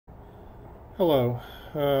Hello.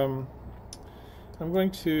 I'm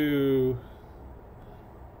going to,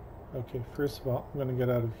 okay, first of all, I'm going to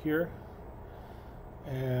get out of here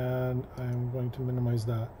and I'm going to minimize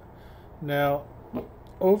that. Now,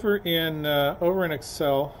 over in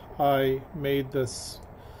Excel, I made this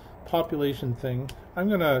population thing. I'm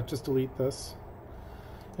going to just delete this.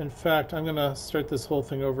 In fact, I'm going to start this whole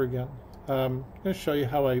thing over again. I'm going to show you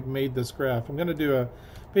how I made this graph. I'm going to do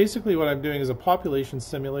basically what I'm doing is a population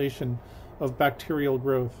simulation of bacterial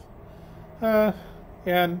growth.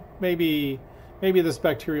 And maybe this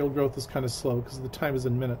bacterial growth is kind of slow because the time is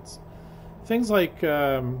in minutes. Things like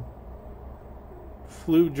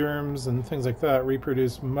flu germs and things like that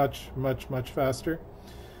reproduce much faster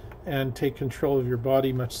and take control of your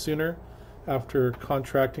body much sooner after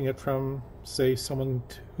contracting it from, say, someone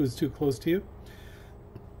who's too close to you.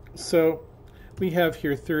 So we have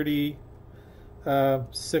here 30,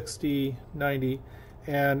 60, 90,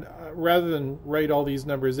 and rather than write all these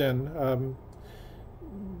numbers in,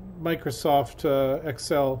 Microsoft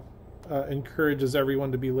Excel encourages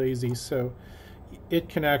everyone to be lazy, so it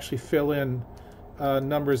can actually fill in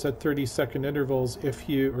numbers at 30-second intervals or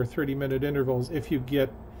 30-minute intervals if you give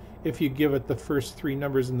it the first three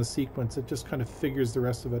numbers in the sequence. It just kind of figures the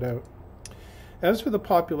rest of it out. As for the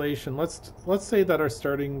population, let's say that our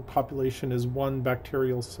starting population is 1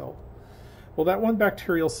 bacterial cell. Well, that 1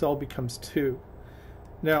 bacterial cell becomes 2.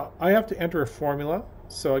 Now, I have to enter a formula,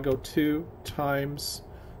 so I go 2 times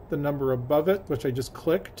the number above it, which I just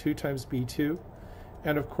click, 2 times B2,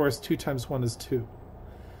 and of course 2 times 1 is 2.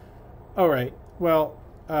 Alright, well,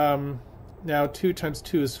 now 2 times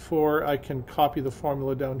 2 is 4. I can copy the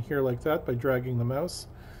formula down here like that by dragging the mouse.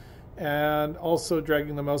 And also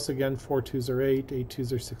dragging the mouse again, 4 2s are 8, 8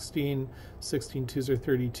 2s are 16, 16 2s are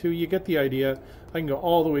 32. You get the idea. I can go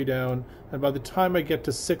all the way down, and by the time I get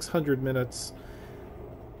to 600 minutes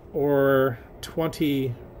or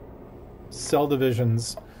 20 cell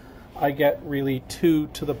divisions, I get really 2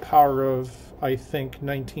 to the power of, I think,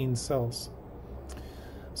 19 cells.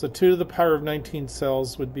 So 2 to the power of 19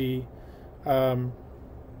 cells would be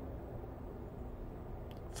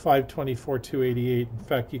 524, 288. In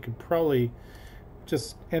fact, you could probably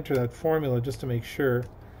just enter that formula just to make sure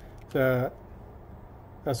that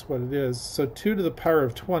that's what it is. So 2 to the power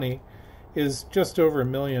of 20 is just over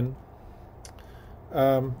 1 million.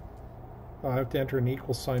 I'll have to enter an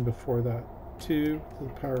equal sign before that. 2 to the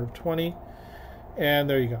power of 20. And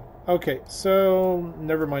there you go. Okay, so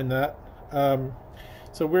never mind that.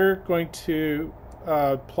 So we're going to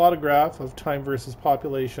plot a graph of time versus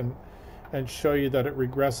population and show you that it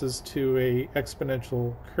regresses to a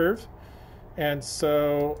exponential curve. And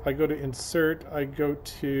so I go to insert, I'm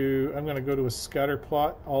going to go to a scatter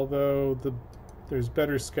plot, although there's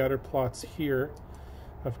better scatter plots here.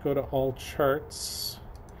 I have to go to all charts.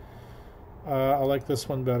 I like this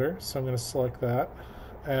one better, so I'm going to select that.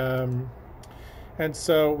 And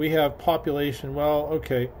so we have population. Well,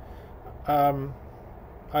 okay.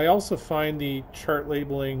 I also find the chart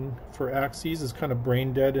labeling for axes is kind of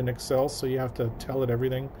brain dead in Excel, so you have to tell it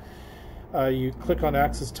everything. You click on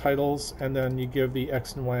axis titles, and then you give the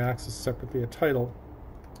X and Y axis separately a title.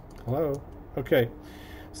 Hello? Okay,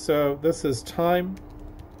 so this is time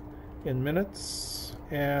in minutes,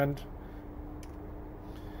 and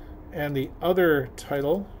the other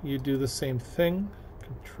title, you do the same thing.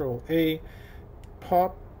 Control A,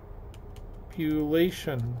 population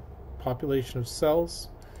of cells.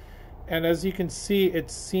 And as you can see, it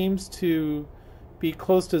seems to be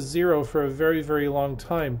close to 0 for a very long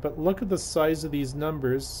time. But look at the size of these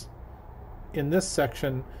numbers in this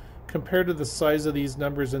section compared to the size of these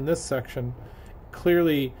numbers in this section.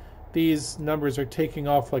 Clearly, these numbers are taking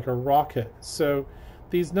off like a rocket. So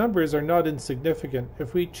these numbers are not insignificant.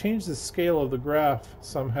 If we change the scale of the graph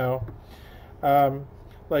somehow,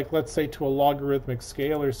 like let's say to a logarithmic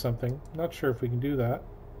scale or something, not sure if we can do that.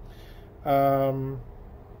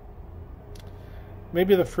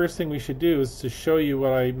 Maybe the first thing we should do is to show you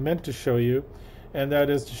what I meant to show you, and that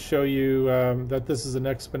is to show you that this is an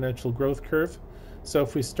exponential growth curve. So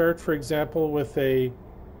if we start, for example, with a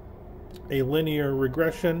linear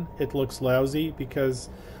regression, it looks lousy because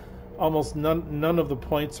almost none of the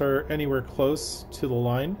points are anywhere close to the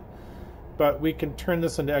line. But we can turn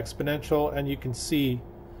this into exponential, and you can see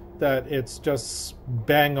that it's just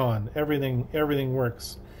bang on. Everything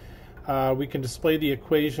works. We can display the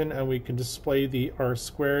equation, and we can display the r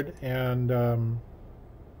squared, and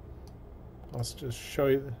let's just show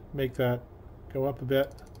you, make that go up a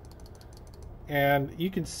bit. And you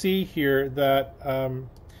can see here that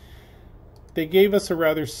they gave us a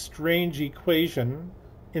rather strange equation.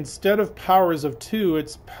 Instead of powers of 2,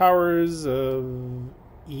 it's powers of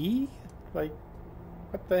e? Like,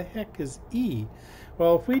 what the heck is e?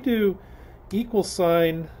 Well, if we do equal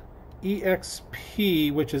sign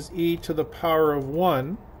exp, which is e to the power of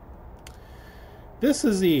 1, this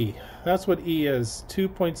is e. That's what e is,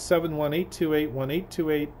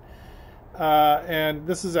 2.718281828. And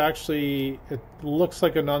this is actually, it looks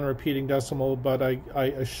like a non-repeating decimal, but I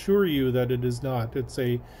assure you that it is not. It's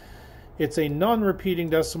a non-repeating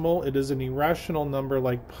decimal. It is an irrational number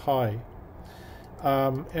like pi.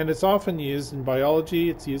 And it's often used in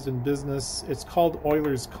biology, it's used in business. It's called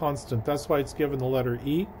Euler's constant. That's why it's given the letter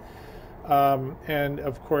E. And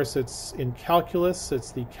of course, it's in calculus.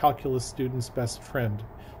 It's the calculus student's best friend.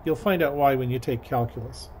 You'll find out why when you take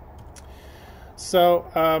calculus. So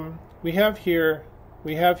we have here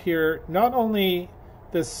not only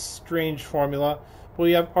this strange formula, but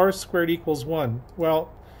we have r squared equals 1.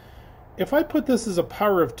 Well, if I put this as a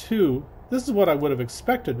power of 2, this is what I would have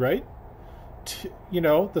expected, right? You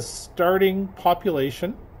know, the starting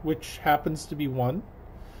population, which happens to be 1,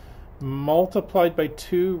 multiplied by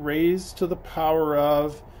 2 raised to the power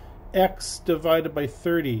of x divided by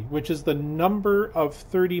 30, which is the number of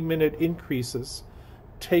 30-minute increases,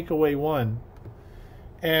 take away 1.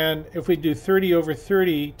 And if we do 30 over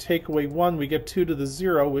 30, take away 1, we get 2 to the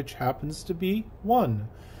 0, which happens to be 1.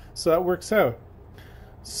 So that works out.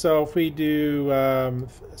 So if we do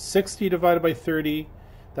 60 divided by 30,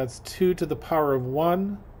 that's 2 to the power of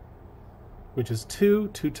 1, which is 2.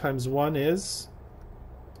 2 times 1 is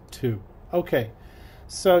 2. Okay,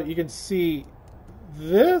 so you can see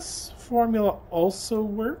this formula also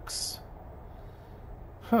works.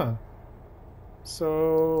 Huh.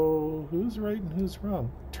 So who's right and who's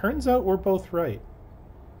wrong? Turns out we're both right.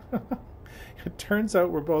 It turns out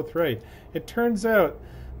we're both right. It turns out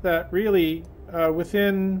that really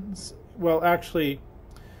within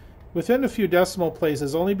a few decimal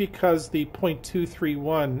places, only because the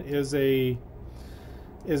 0.231 is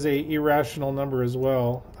a irrational number as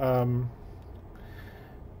well,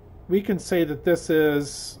 we can say that this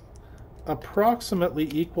is approximately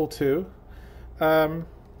equal to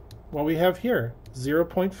what we have here,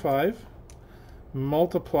 0.5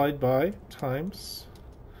 multiplied by times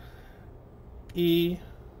e.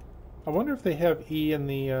 I wonder if they have e in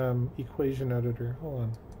the equation editor. Hold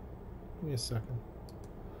on, give me a second.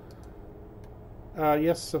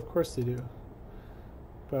 Yes, of course they do.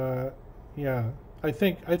 But yeah, I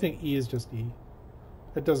think e is just e.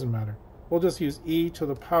 It doesn't matter. We'll just use e to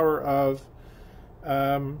the power of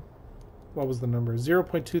what was the number?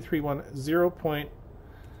 0.231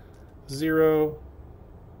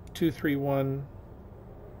 0.0231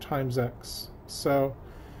 times x. So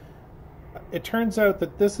it turns out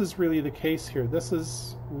that this is really the case here. This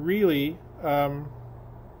is really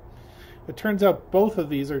it turns out both of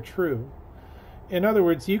these are true. In other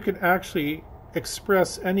words, you can actually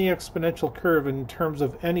express any exponential curve in terms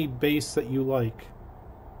of any base that you like.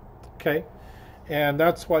 Okay? And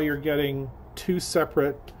that's why you're getting two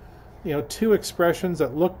separate, two expressions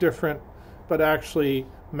that look different but actually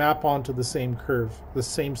map onto the same curve, the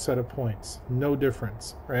same set of points. No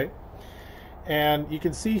difference, right? And you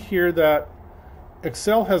can see here that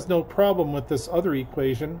Excel has no problem with this other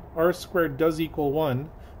equation. R squared does equal 1,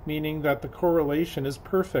 meaning that the correlation is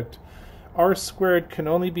perfect. R squared can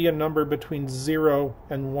only be a number between 0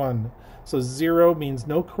 and 1. So 0 means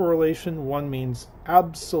no correlation, 1 means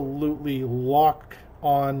absolutely lock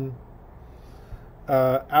on,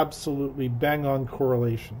 absolutely bang on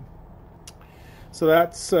correlation. So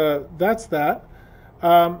that's that.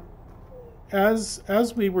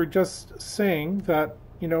 As we were just saying that,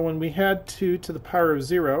 when we had 2 to the power of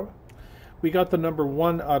 0, we got the number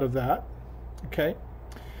 1 out of that. Okay.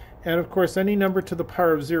 And of course, any number to the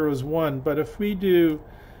power of 0 is 1. But if we do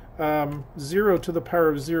 0 to the power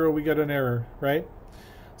of 0, we get an error, right?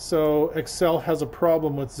 So Excel has a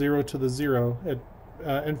problem with 0 to the 0.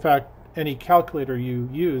 In fact, any calculator you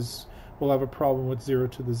use will have a problem with 0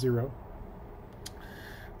 to the 0.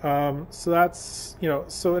 So that's,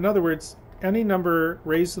 so in other words, any number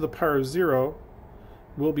raised to the power of 0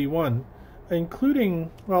 will be 1.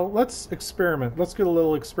 Including, well, let's experiment. Let's get a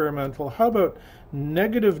little experimental. How about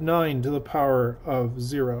 -9 to the power of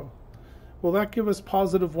 0? Will that give us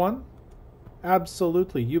positive 1?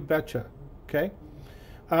 Absolutely, you betcha. Okay.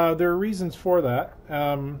 There are reasons for that.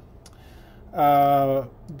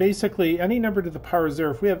 Basically, any number to the power of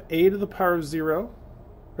 0, if we have a to the power of 0,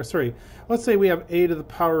 or sorry, let's say we have a to the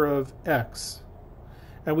power of x,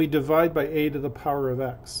 and we divide by a to the power of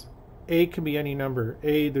x. A can be any number.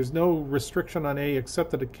 There's no restriction on a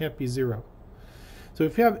except that it can't be 0. So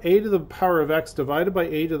if you have a to the power of x divided by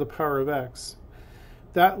a to the power of x,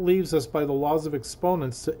 that leaves us by the laws of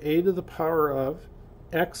exponents to a to the power of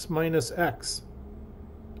x minus x,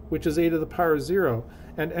 which is a to the power of 0.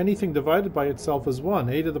 And anything divided by itself is 1.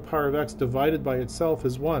 A to the power of x divided by itself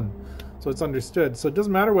is 1. So it's understood. So it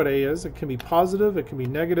doesn't matter what a is. It can be positive, it can be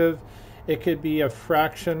negative, it could be a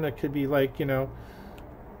fraction, it could be like, you know,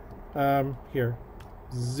 here,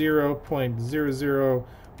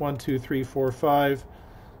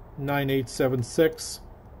 0.001234598876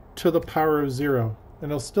 to the power of 0.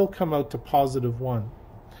 And it'll still come out to positive 1.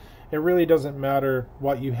 It really doesn't matter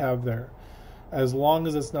what you have there. As long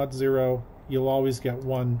as it's not 0, you'll always get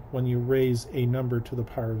 1 when you raise a number to the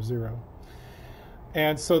power of 0.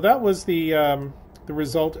 And so that was the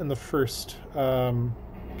result in the first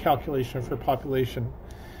calculation for population.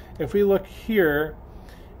 If we look here,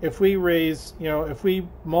 if we raise, you know, if we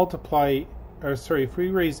multiply, or sorry, if we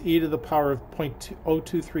raise e to the power of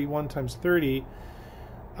 0.0231 times 30,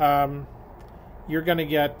 you're going to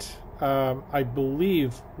get, I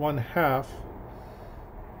believe, 1/2,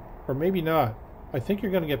 or maybe not. I think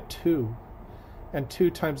you're going to get 2, and 2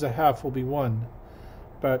 times 1/2 will be 1.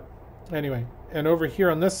 But anyway, and over here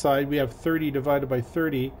on this side, we have 30 divided by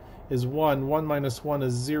 30 is 1. 1 minus 1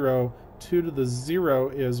 is 0. 2 to the 0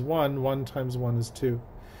 is 1. 1 times 1 is 2.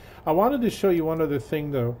 I wanted to show you one other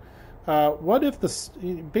thing, though. What if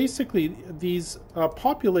basically these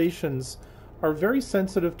populations are very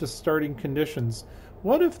sensitive to starting conditions?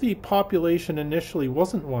 What if the population initially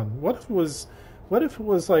wasn't 1? What if it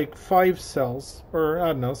was like 5 cells, or I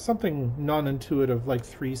don't know, something non-intuitive like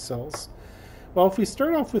 3 cells? Well, if we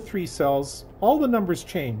start off with 3 cells, all the numbers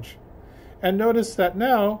change. And notice that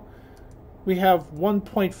now we have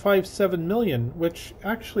 1.57 million, which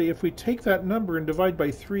actually, if we take that number and divide by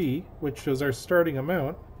 3, which is our starting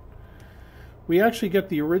amount, we actually get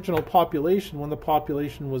the original population when the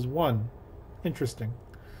population was 1. Interesting.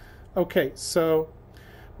 Okay, so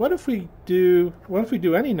what if we do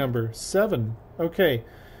any number? 7. Okay,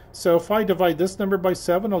 so if I divide this number by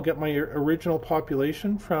 7, I'll get my original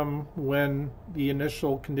population from when the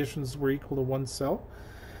initial conditions were equal to 1 cell.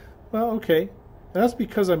 Well, okay, and that's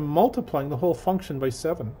because I'm multiplying the whole function by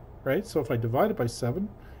 7, right? So if I divide it by 7,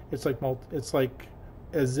 it's like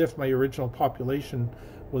as if my original population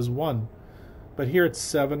was 1. But here it's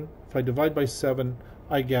 7. If I divide by 7,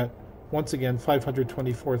 I get, once again,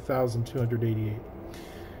 524,288.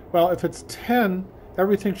 Well, if it's 10,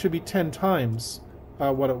 everything should be 10 times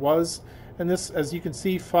what it was. And this, as you can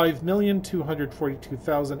see,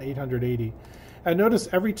 5,242,880. And notice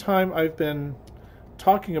every time I've been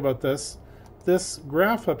talking about this, this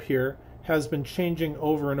graph up here has been changing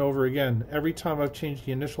over and over again. Every time I've changed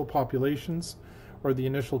the initial populations or the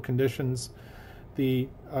initial conditions, the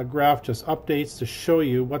graph just updates to show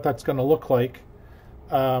you what that's going to look like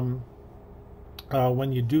when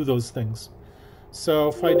you do those things. So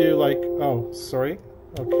if I do like, oh, sorry,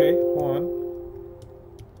 okay, hold on.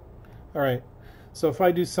 All right, so if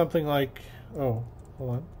I do something like, oh, hold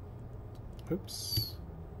on, oops.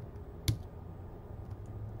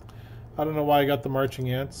 I don't know why I got the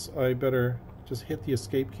marching ants. I better just hit the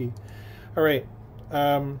escape key. All right,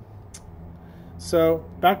 so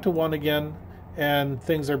back to 1 again, and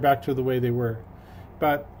things are back to the way they were.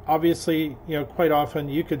 But obviously, you know, quite often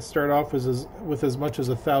you could start off with as much as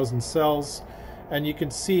 1,000 cells, and you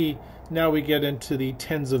can see now we get into the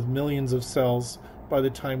tens of millions of cells by the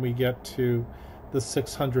time we get to the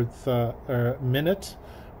 600th minute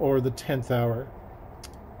or the 10th hour.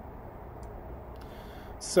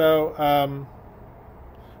 So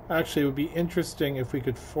actually it would be interesting if we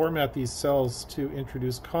could format these cells to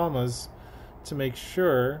introduce commas to make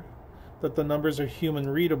sure that the numbers are human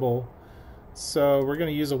readable. So we're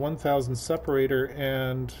going to use a 1000 separator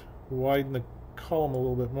and widen the column a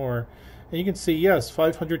little bit more. And you can see, yes,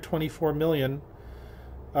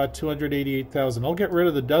 524,288,000. I'll get rid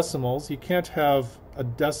of the decimals. You can't have a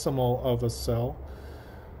decimal of a cell.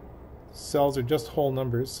 Cells are just whole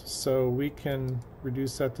numbers, so we can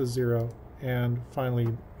reduce that to 0. And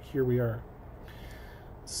finally, here we are.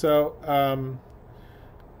 So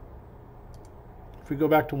if we go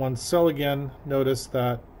back to 1 cell again, notice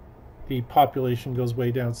that the population goes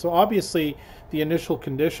way down. So obviously, the initial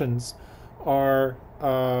conditions are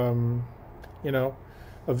you know,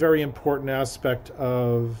 a very important aspect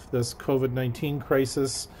of this COVID-19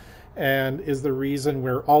 crisis, and is the reason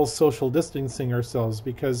we're all social distancing ourselves,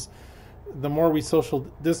 because the more we social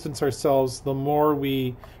distance ourselves, the more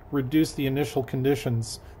we reduce the initial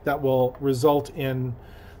conditions that will result in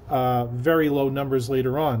very low numbers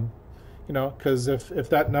later on. You know, because if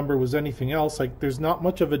that number was anything else, like there's not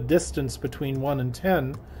much of a distance between 1 and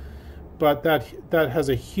 10, but that has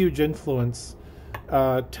a huge influence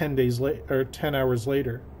 10 days later, or 10 hours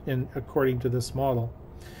later, according to this model.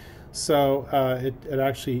 So it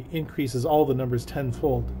actually increases all the numbers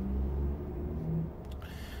tenfold.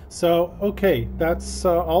 So, okay, that's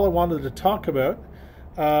all I wanted to talk about.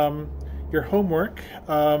 Your homework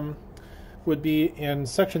would be in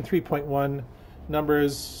section 3.1,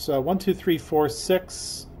 numbers 1, 2, 3, 4,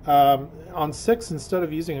 6. On 6, instead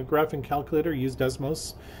of using a graphing calculator, use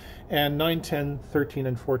Desmos. And 9, 10, 13,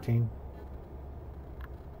 and 14.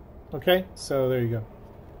 Okay, so there you go.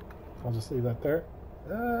 I'll just leave that there.